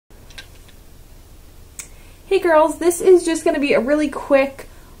girls, this is just going to be a really quick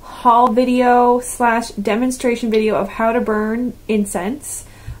haul video slash demonstration video of how to burn incense.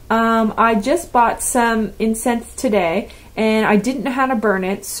 I just bought some incense today and I didn't know how to burn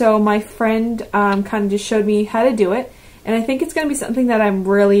it, so my friend kind of just showed me how to do it, and I think it's going to be something that I'm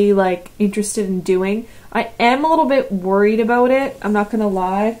really like interested in doing. I am a little bit worried about it, I'm not going to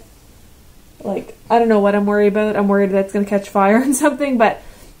lie. Like, I don't know what I'm worried about. I'm worried that it's going to catch fire or something, but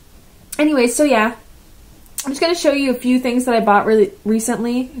anyway, so yeah. I'm just going to show you a few things that I bought really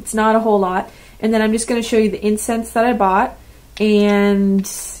recently. It's not a whole lot. And then I'm just going to show you the incense that I bought. And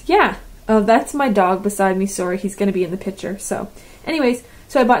yeah. Oh, that's my dog beside me. Sorry, he's going to be in the picture. So anyways,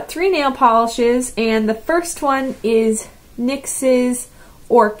 so I bought 3 nail polishes. And the first one is NYX's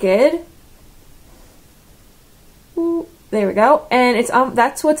Orchid. Ooh, there we go. And it's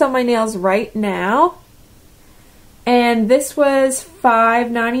that's what's on my nails right now. And this was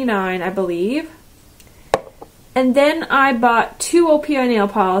 $5.99, I believe. And then I bought 2 OPI nail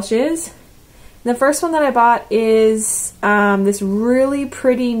polishes. The first one that I bought is this really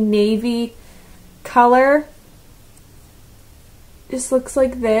pretty navy color. Just looks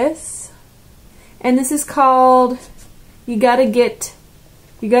like this. And this is called You Gotta Get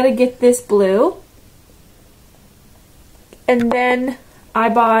This Blue. And then I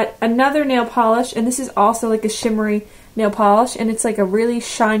bought another nail polish, and this is also like a shimmery nail polish, and it's like a really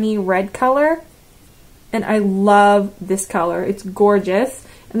shiny red color. And I love this color. It's gorgeous.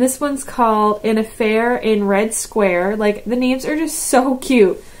 And this one's called An Affair in Red Square. Like, the names are just so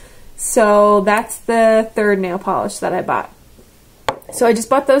cute. So that's the third nail polish that I bought. So I just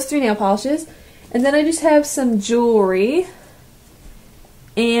bought those 3 nail polishes. And then I just have some jewelry.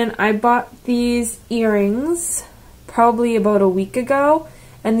 And I bought these earrings probably about a week ago.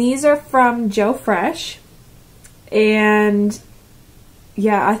 And these are from Joe Fresh. And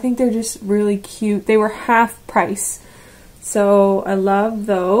yeah, I think they're just really cute. They were half price. So I love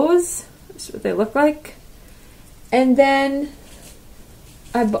those. That's what they look like. And then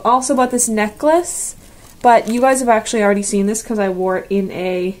I also bought this necklace. But you guys have actually already seen this because I wore it in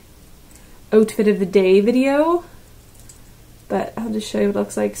a outfit of the day video. But I'll just show you what it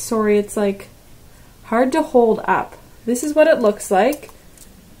looks like. Sorry, it's like hard to hold up. This is what it looks like.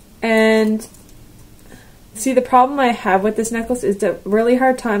 And see, the problem I have with this necklace is a really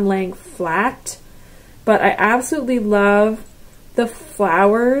hard time laying flat, but I absolutely love the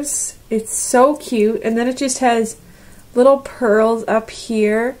flowers. It's so cute, and then it just has little pearls up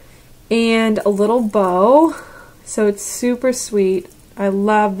here and a little bow, so it's super sweet. I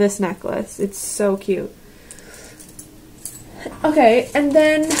love this necklace. It's so cute. Okay, and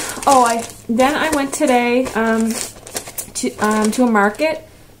then I went today to a market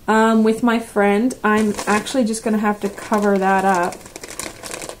with my friend. I'm actually just going to have to cover that up.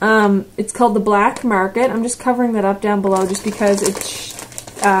 It's called the Black Market. I'm just covering that up down below just because it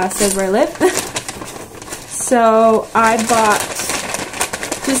says where I live. So I bought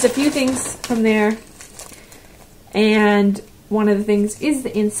just a few things from there. And one of the things is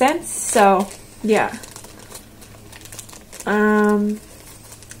the incense. So, yeah.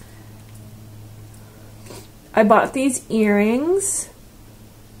 I bought these earrings.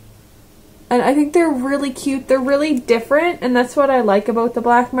 And I think they're really cute. They're really different, and that's what I like about the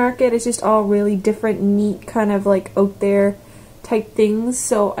Black Market. It's just all really different, neat, kind of like out there type things.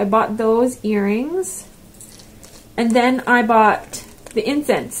 So I bought those earrings. And then I bought the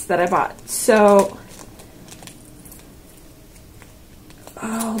incense that I bought. So,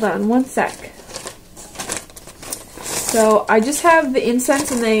 hold on one sec. So I just have the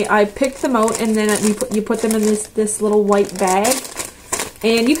incense, and I picked them out, and then you put them in this little white bag.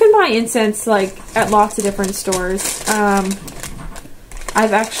 And you can buy incense like at lots of different stores.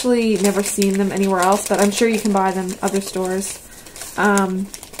 I've actually never seen them anywhere else, but I'm sure you can buy them other stores.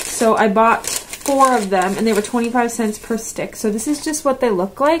 So I bought 4 of them, and they were 25 cents per stick. So this is just what they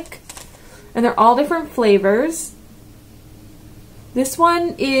look like. And they're all different flavors. This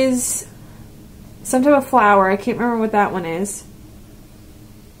one is some type of flower. I can't remember what that one is.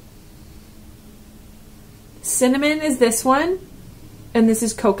 Cinnamon is this one. And this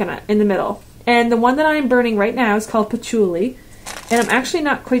is coconut in the middle. And the one that I'm burning right now is called patchouli. And I'm actually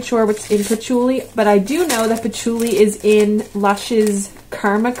not quite sure what's in patchouli, but I do know that patchouli is in Lush's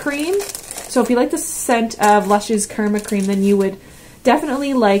Karma Cream. So if you like the scent of Lush's Karma Cream, then you would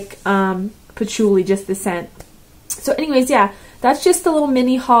definitely like patchouli, just the scent. So anyways, yeah, that's just the little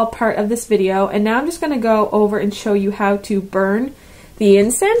mini haul part of this video. And now I'm just going to go over and show you how to burn the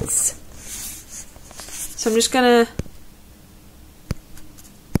incense. So I'm just going to...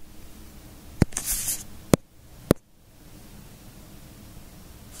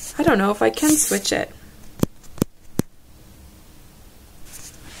 I don't know if I can switch it.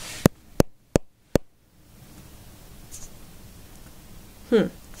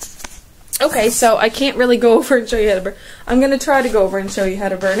 Okay, so I can't really go over and show you how to burn. I'm going to try to go over and show you how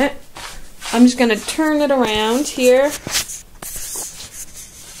to burn it. I'm just going to turn it around here.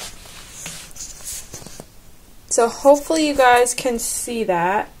 So hopefully you guys can see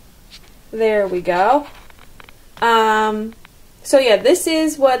that. There we go. So yeah, this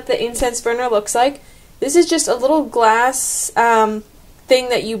is what the incense burner looks like. This is just a little glass thing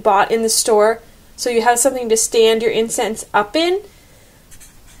that you bought in the store, so you have something to stand your incense up in.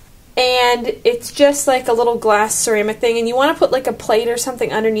 And it's just like a little glass ceramic thing, and you want to put like a plate or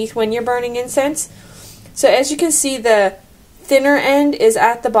something underneath when you're burning incense. So as you can see, the thinner end is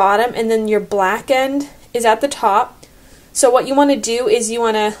at the bottom, and then your black end is at the top. So what you want to do is you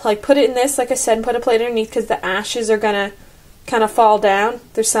want to like put it in this, like I said, and put a plate underneath, because the ashes are going to kind of fall down.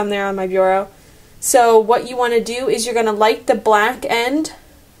 There's some there on my bureau. So what you want to do is you're going to light the black end,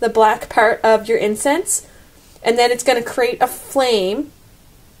 the black part of your incense, and then it's going to create a flame,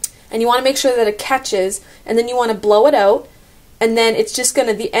 and you want to make sure that it catches, and then you want to blow it out, and then it's just going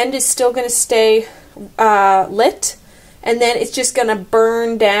to, the end is still going to stay lit, and then it's just going to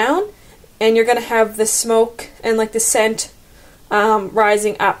burn down, and you're going to have the smoke and like the scent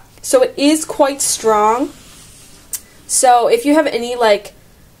rising up. So it is quite strong. So if you have any like,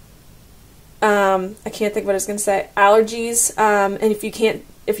 I can't think what I was going to say, allergies, and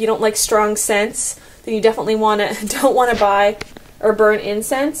if you don't like strong scents, then you definitely don't want to buy or burn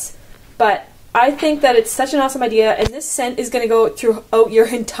incense. But I think that it's such an awesome idea, and this scent is going to go throughout your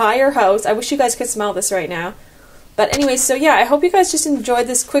entire house. I wish you guys could smell this right now. But anyway, so yeah, I hope you guys just enjoyed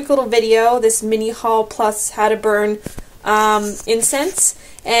this quick little video, this mini haul plus how to burn incense,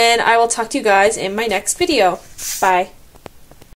 and I will talk to you guys in my next video. Bye.